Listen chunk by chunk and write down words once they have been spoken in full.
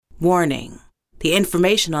Warning: the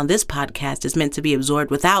information on this podcast is meant to be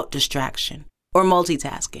absorbed without distraction or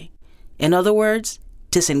multitasking. In other words,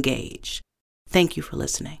 disengage. Thank you for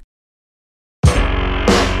listening.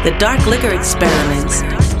 The Dark Liquor Experiments.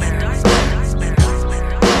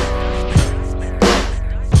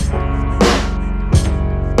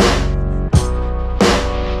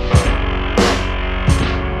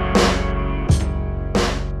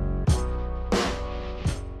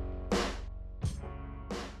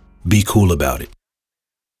 Be cool about it.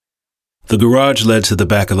 The garage led to the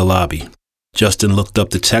back of the lobby. Justin looked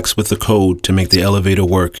up the text with the code to make the elevator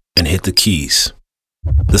work and hit the keys.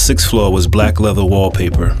 The 6th floor was black leather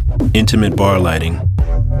wallpaper, intimate bar lighting,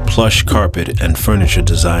 plush carpet, and furniture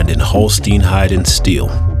designed in Holstein hide and steel.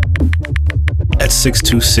 At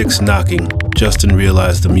 626 knocking, Justin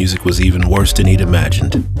realized the music was even worse than he'd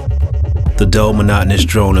imagined. The dull, monotonous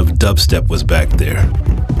drone of dubstep was back there,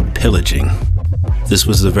 pillaging. This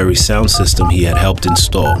was the very sound system he had helped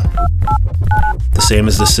install. The same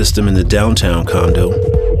as the system in the downtown condo,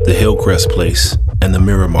 the Hillcrest place, and the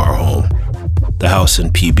Miramar home. The house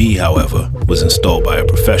in PB, however, was installed by a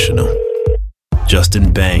professional.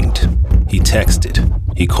 Justin banged. He texted.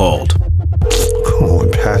 He called. Come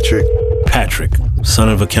on, Patrick. Patrick, son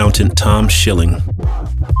of accountant Tom Schilling.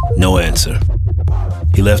 No answer.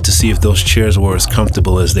 He left to see if those chairs were as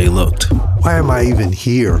comfortable as they looked. Why am I even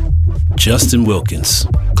here? Justin Wilkins,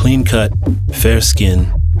 clean cut, fair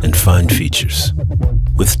skin, and fine features.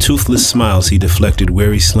 With toothless smiles, he deflected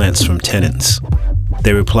weary slants from tenants.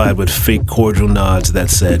 They replied with fake cordial nods that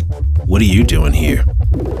said, "What are you doing here?"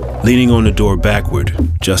 Leaning on the door backward,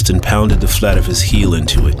 Justin pounded the flat of his heel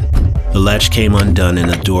into it. The latch came undone and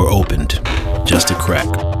the door opened. Just a crack.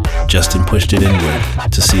 Justin pushed it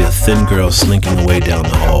inward to see a thin girl slinking away down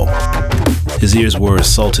the hall. His ears were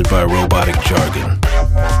assaulted by robotic jargon.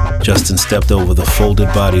 Justin stepped over the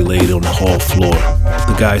folded body laid on the hall floor.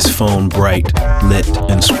 The guy's phone bright, lit,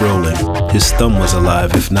 and scrolling. His thumb was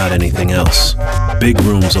alive, if not anything else. Big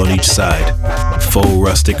rooms on each side. Faux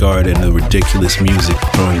rustic art and the ridiculous music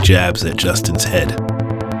throwing jabs at Justin's head.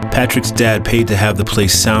 Patrick's dad paid to have the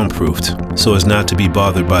place soundproofed, so as not to be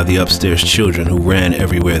bothered by the upstairs children who ran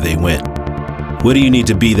everywhere they went. "What do you need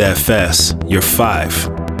to be that fast? You're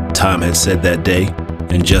 5, Tom had said that day,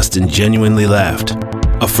 and Justin genuinely laughed.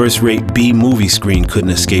 A first-rate B movie screen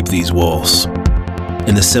couldn't escape these walls.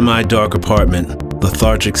 In the semi-dark apartment,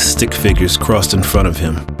 lethargic stick figures crossed in front of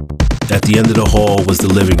him. At the end of the hall was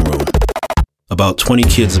the living room. About 20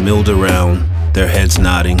 kids milled around, their heads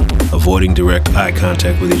nodding, avoiding direct eye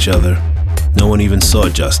contact with each other. No one even saw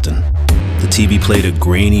Justin. The TV played a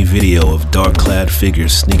grainy video of dark-clad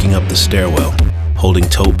figures sneaking up the stairwell, holding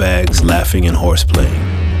tote bags, laughing, and horseplaying.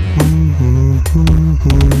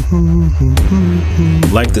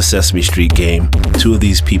 Like the Sesame Street game, 2 of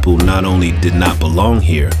these people not only did not belong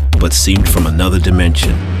here, but seemed from another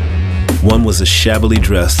dimension. One was a shabbily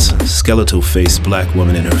dressed, skeletal-faced black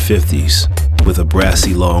woman in her 50s, with a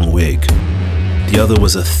brassy long wig. The other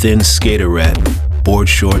was a thin skater rat, board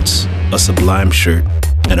shorts, a Sublime shirt,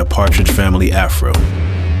 and a Partridge Family afro.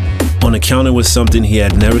 On the counter was something he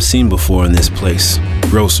had never seen before in this place: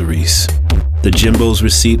 groceries. The Jimbo's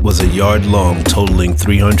receipt was a yard long, totaling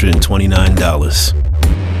 $329.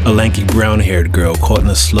 A lanky brown-haired girl caught in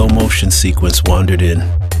a slow-motion sequence wandered in.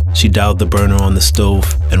 She dialed the burner on the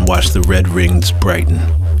stove and watched the red rings brighten.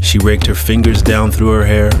 She raked her fingers down through her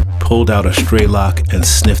hair, pulled out a stray lock, and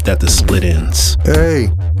sniffed at the split ends.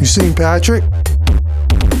 Hey, you seen Patrick?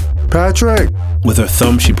 Patrick! With her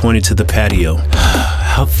thumb, she pointed to the patio.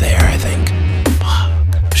 Out there, I think.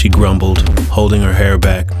 Fuck. She grumbled, holding her hair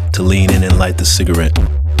back to lean in and light the cigarette,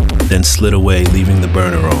 then slid away, leaving the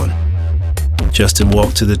burner on. Justin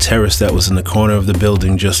walked to the terrace that was in the corner of the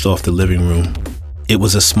building just off the living room. It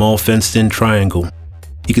was a small fenced-in triangle.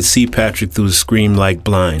 He could see Patrick through the screen-like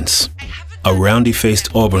blinds. A roundy-faced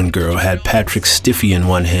Auburn girl had Patrick's stiffy in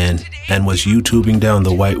one hand and was YouTubing down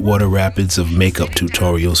the whitewater rapids of makeup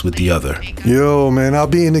tutorials with the other. Yo, man, I'll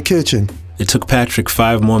be in the kitchen. It took Patrick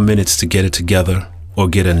 5 more minutes to get it together or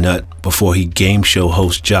get a nut before he game show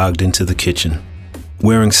host jogged into the kitchen.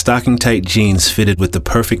 Wearing stocking-tight jeans fitted with the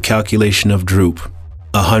perfect calculation of droop,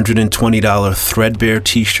 a $120 threadbare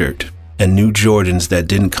t-shirt, and new Jordans that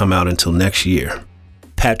didn't come out until next year.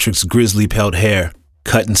 Patrick's grizzly pelt hair,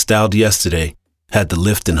 cut and styled yesterday, had the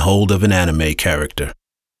lift and hold of an anime character.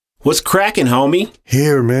 "What's cracking, homie?"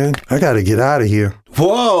 Here, man. I gotta get out of here.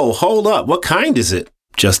 "Whoa, hold up. What kind is it?"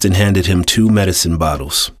 Justin handed him 2 medicine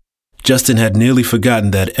bottles. Justin had nearly forgotten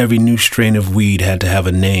that every new strain of weed had to have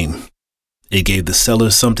a name. It gave the seller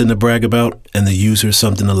something to brag about and the user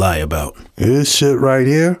something to lie about. This shit right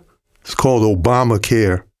here, it's called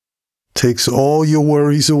Obamacare. Takes all your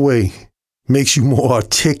worries away. Makes you more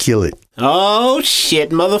articulate. Oh,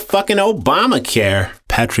 shit, motherfucking Obamacare.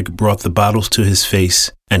 Patrick brought the bottles to his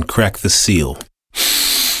face and cracked the seal.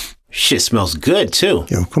 Shit smells good, too.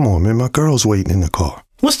 Yo, come on, man. My girl's waiting in the car.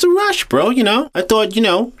 What's the rush, bro? I thought,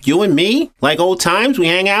 you and me, like old times, we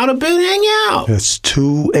hang out a bit, hang out. That's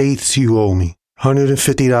 2/8 you owe me.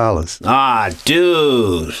 $150. Ah,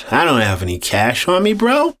 dude, I don't have any cash on me,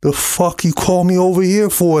 bro. The fuck you call me over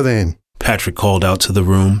here for then? Patrick called out to the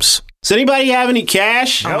rooms. Does anybody have any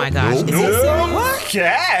cash? Oh my gosh. What?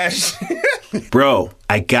 Cash? Bro,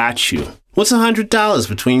 I got you. What's $100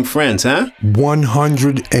 between friends, huh?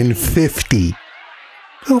 150.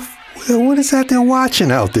 Well, what is that they're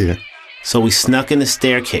watching out there? So we snuck in the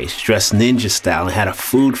staircase, dressed ninja style, and had a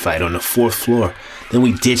food fight on the 4th floor. Then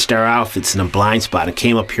we ditched our outfits in a blind spot and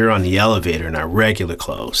came up here on the elevator in our regular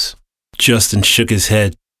clothes. Justin shook his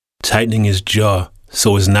head, tightening his jaw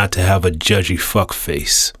so as not to have a judgy fuck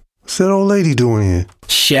face. What's that old lady doing here?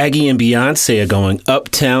 Shaggy and Beyonce are going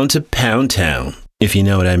uptown to Pound Town, if you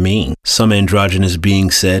know what I mean. Some androgynous being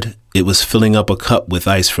said it was filling up a cup with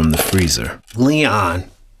ice from the freezer. Leon,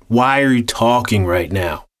 why are you talking right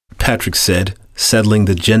now? Patrick said, settling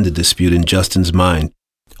the gender dispute in Justin's mind.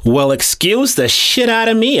 Well, excuse the shit out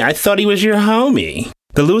of me. I thought he was your homie.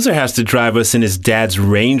 The loser has to drive us in his dad's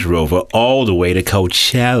Range Rover all the way to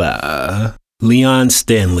Coachella. Leon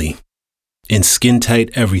Stanley, in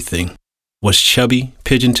skin-tight everything, was chubby,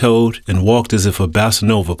 pigeon-toed, and walked as if a bossa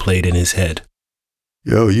nova played in his head.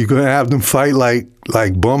 Yo, you gonna have them fight like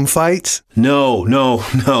bum fights? No.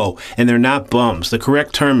 And they're not bums. The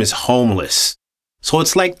correct term is homeless. So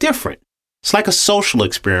it's like different. It's like a social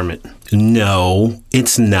experiment. No,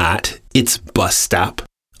 it's not. It's bus stop.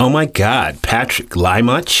 Oh my God, Patrick, lie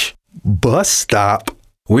much? Bus stop?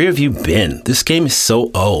 Where have you been? This game is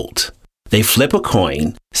so old. They flip a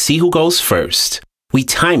coin, see who goes first. We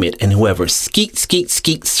time it, and whoever skeets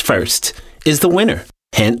first is the winner.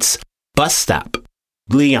 Hence, bus stop.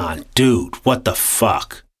 Leon, dude, what the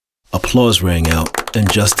fuck? Applause rang out, and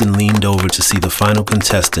Justin leaned over to see the final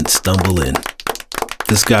contestant stumble in.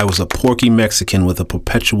 This guy was a porky Mexican with a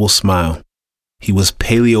perpetual smile. He was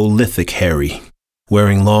Paleolithic Harry,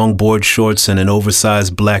 wearing long board shorts and an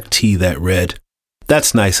oversized black tee that read,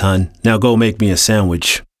 "That's nice, hun. Now go make me a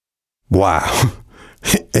sandwich." Wow.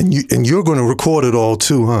 And you're gonna record it all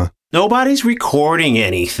too, huh? Nobody's recording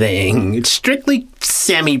anything. It's strictly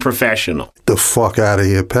semi-professional. The fuck out of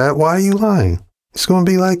here, Pat. Why are you lying? It's gonna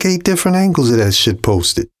be like 8 different angles of that shit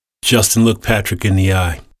posted. Justin looked Patrick in the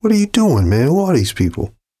eye. What are you doing, man? Who are these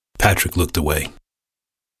people? Patrick looked away.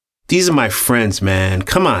 These are my friends, man.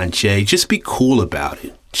 Come on, Jay. Just be cool about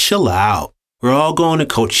it. Chill out. We're all going to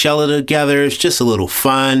Coachella together. It's just a little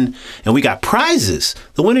fun. And we got prizes.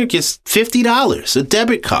 The winner gets $50, a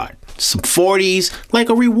debit card, some 40s, like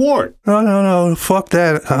a reward. No. Fuck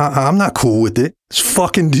that. I'm not cool with it. It's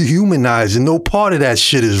fucking dehumanizing. No part of that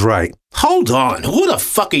shit is right. Hold on. Who the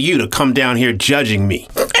fuck are you to come down here judging me?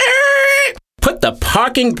 Put the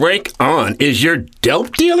parking brake on. Is your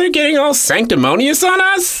dope dealer getting all sanctimonious on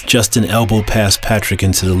us? Justin elbowed past Patrick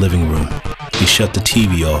into the living room. He shut the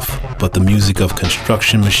TV off, but the music of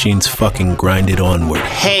construction machines fucking grinded onward.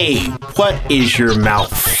 Hey, what is your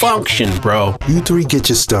malfunction, bro? You 3 get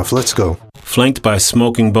your stuff. Let's go. Flanked by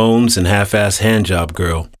Smoking Bones and half-ass handjob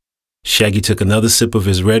girl, Shaggy took another sip of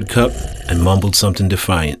his red cup and mumbled something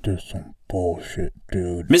defiant. This some bullshit,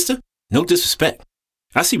 dude. Mister, no disrespect.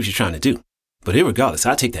 I see what you're trying to do. But irregardless,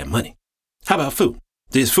 I'll take that money. How about food?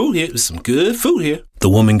 There's food here. There's some good food here. The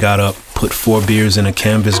woman got up, put 4 beers in a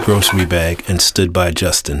canvas grocery bag, and stood by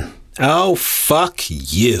Justin. Oh, fuck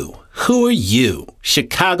you. Who are you?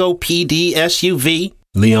 Chicago PD SUV?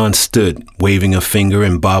 Leon stood, waving a finger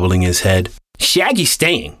and bobbling his head. Shaggy's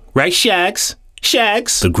staying. Right, Shags?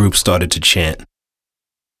 Shags? The group started to chant.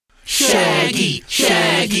 Shaggy,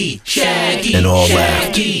 Shaggy, Shaggy, and all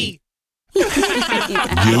Shaggy.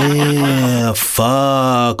 Yeah,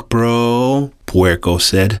 fuck, bro, Puerco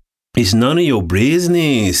said. It's none of your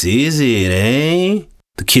business, is it, eh?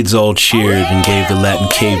 The kids all cheered and gave the Latin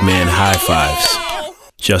caveman high fives.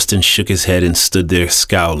 Justin shook his head and stood there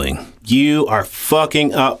scowling. You are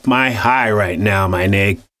fucking up my high right now, my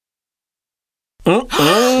nig. No,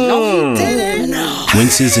 you didn't. No.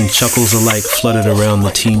 Winces and chuckles alike flooded around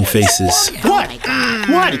the teen faces. What?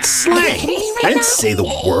 It's slang. I didn't say the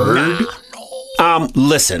word.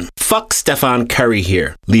 Listen, fuck Stephen Curry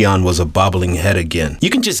here. Leon was a bobbling head again. You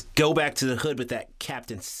can just go back to the hood with that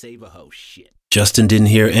Captain Save-A-Ho shit. Justin didn't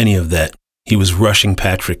hear any of that. He was rushing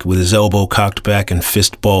Patrick with his elbow cocked back and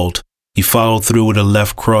fist balled. He followed through with a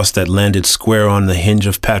left cross that landed square on the hinge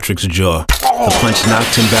of Patrick's jaw. The punch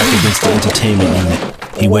knocked him back against the entertainment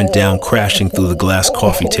unit. He went down crashing through the glass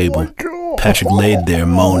coffee table. Patrick laid there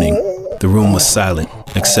moaning. The room was silent,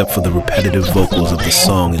 except for the repetitive vocals of the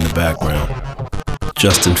song in the background.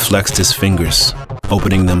 Justin flexed his fingers,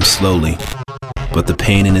 opening them slowly, but the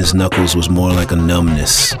pain in his knuckles was more like a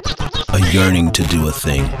numbness, a yearning to do a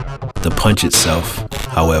thing. The punch itself,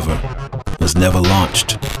 however, was never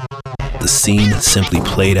launched. The scene simply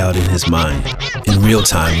played out in his mind. In real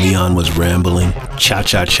time, Leon was rambling,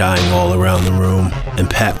 cha-cha-chaing all around the room, and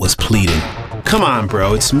Pat was pleading, "Come on,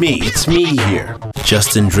 bro, it's me here."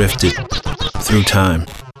 Justin drifted through time,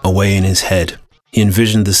 away in his head. He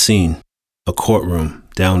envisioned the scene, a courtroom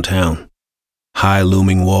downtown, high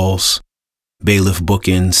looming walls, bailiff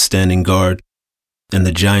bookends standing guard, and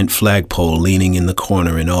the giant flagpole leaning in the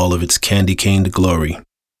corner in all of its candy-caned glory.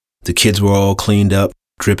 The kids were all cleaned up,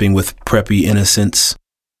 dripping with preppy innocence.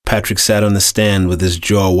 Patrick sat on the stand with his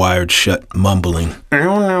jaw wired shut, mumbling. I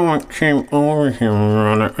don't know what came over him,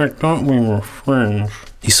 Ron. I thought we were friends.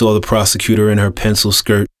 He saw the prosecutor in her pencil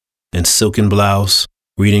skirt and silken blouse,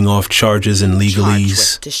 reading off charges in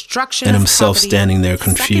legalese, and himself standing there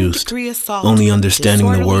confused, only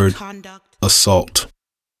understanding the word assault.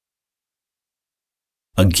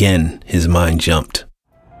 Again, his mind jumped.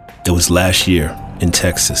 It was last year, in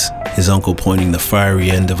Texas, his uncle pointing the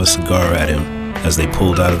fiery end of a cigar at him as they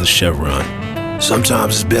pulled out of the Chevron.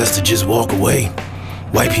 "Sometimes it's best to just walk away.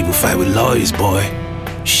 White people fight with lawyers, boy.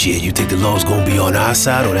 Shit, you think the law's gonna be on our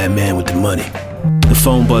side or that man with the money?" The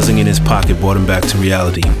phone buzzing in his pocket brought him back to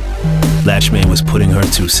reality. Latchman was putting her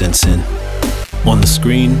 2 cents in. On the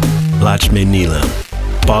screen, Latchman Neelam,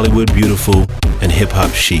 Bollywood beautiful and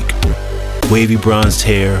hip-hop chic. Wavy bronzed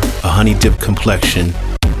hair, a honey-dipped complexion,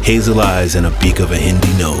 hazel eyes, and a beak of a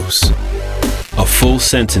Hindi nose. A full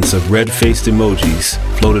sentence of red-faced emojis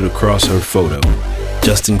floated across her photo.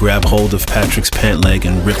 Justin grabbed hold of Patrick's pant leg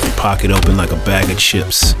and ripped the pocket open like a bag of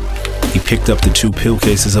chips. He picked up the 2 pill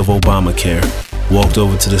cases of Obamacare, walked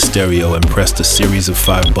over to the stereo and pressed a series of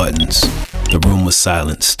 5 buttons. The room was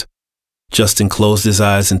silenced. Justin closed his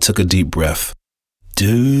eyes and took a deep breath.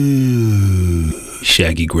 "Dude,"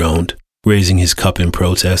 Shaggy groaned, raising his cup in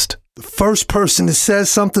protest. The first person that says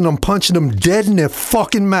something, I'm punching them dead in their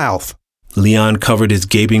fucking mouth. Leon covered his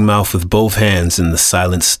gaping mouth with both hands and the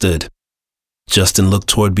silence stood. Justin looked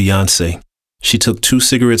toward Beyonce. She took 2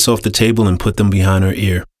 cigarettes off the table and put them behind her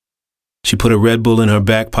ear. She put a Red Bull in her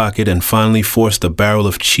back pocket and finally forced a barrel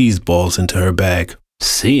of cheese balls into her bag.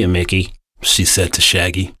 "See ya, Mickey," she said to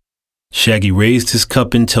Shaggy. Shaggy raised his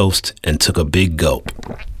cup in toast and took a big gulp.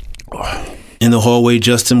 In the hallway,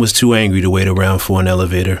 Justin was too angry to wait around for an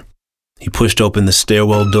elevator. He pushed open the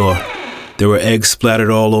stairwell door. There were eggs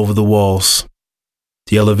splattered all over the walls.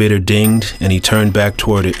 The elevator dinged, and he turned back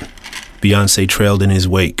toward it. Beyonce trailed in his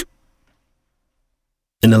wake.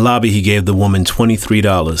 In the lobby, he gave the woman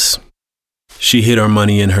 $23. She hid her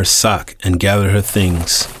money in her sock and gathered her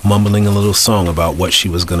things, mumbling a little song about what she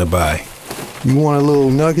was going to buy. You want a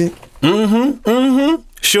little nugget?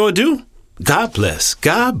 Sure do. God bless,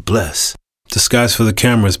 God bless. Disguised for the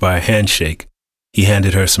cameras by a handshake, he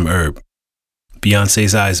handed her some herb.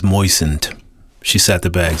 Beyonce's eyes moistened. She sat the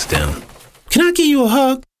bags down. "Can I give you a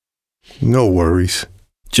hug?" No worries.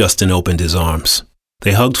 Justin opened his arms.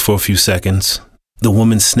 They hugged for a few seconds. The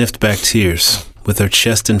woman sniffed back tears. With her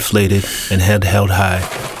chest inflated and head held high,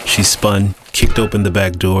 she spun, kicked open the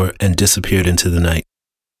back door, and disappeared into the night.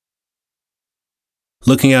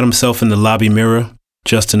 Looking at himself in the lobby mirror,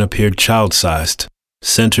 Justin appeared child-sized,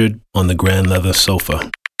 centered on the grand leather sofa.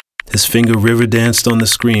 His finger river danced on the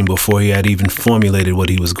screen before he had even formulated what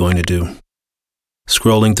he was going to do.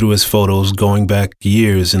 Scrolling through his photos, going back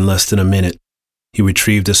years in less than a minute, he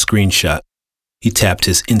retrieved a screenshot. He tapped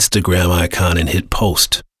his Instagram icon and hit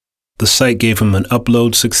post. The site gave him an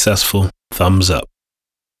upload successful thumbs up.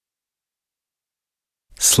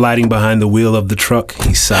 Sliding behind the wheel of the truck,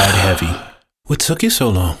 he sighed heavy. "What took you so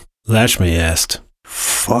long?" Latchman asked.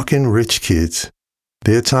 Fucking rich kids.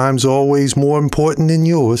 Their time's always more important than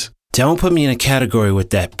yours. "Don't put me in a category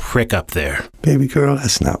with that prick up there." Baby girl,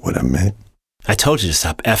 that's not what I meant. "I told you to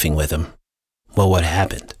stop effing with him." "Well, what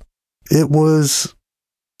happened?" It was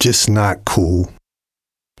just not cool.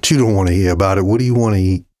 But you don't want to hear about it. What do you want to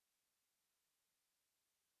eat?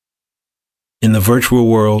 In the virtual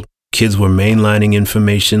world, kids were mainlining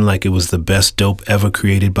information like it was the best dope ever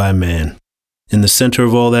created by man. In the center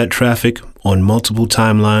of all that traffic, on multiple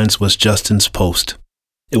timelines, was Justin's post.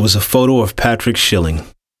 It was a photo of Patrick Schilling.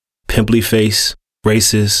 Pimply face,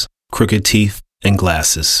 braces, crooked teeth, and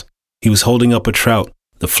glasses. He was holding up a trout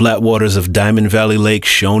The flat waters of Diamond Valley Lake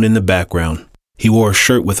shone in the background. He wore a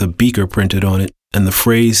shirt with a beaker printed on it, and the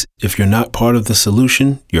phrase, "If you're not part of the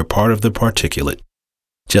solution, you're part of the particulate."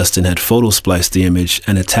 Justin had photo-spliced the image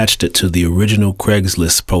and attached it to the original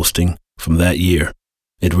Craigslist posting from that year.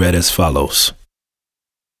 It read as follows.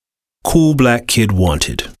 Cool black kid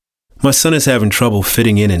wanted. My son is having trouble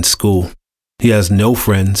fitting in school. He has no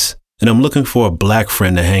friends, and I'm looking for a black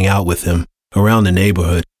friend to hang out with him around the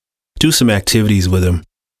neighborhood. Do some activities with him.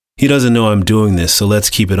 He doesn't know I'm doing this, so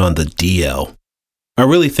let's keep it on the DL. I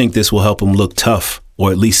really think this will help him look tough,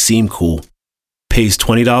 or at least seem cool. Pays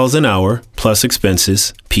 $20 an hour, plus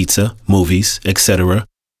expenses, pizza, movies, etc.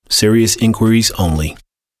 Serious inquiries only.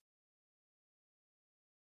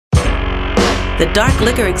 The Dark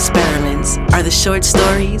Liquor Experiments are the short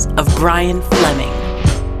stories of Brian Fleming.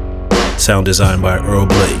 Sound design by Earl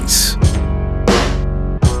Blaze.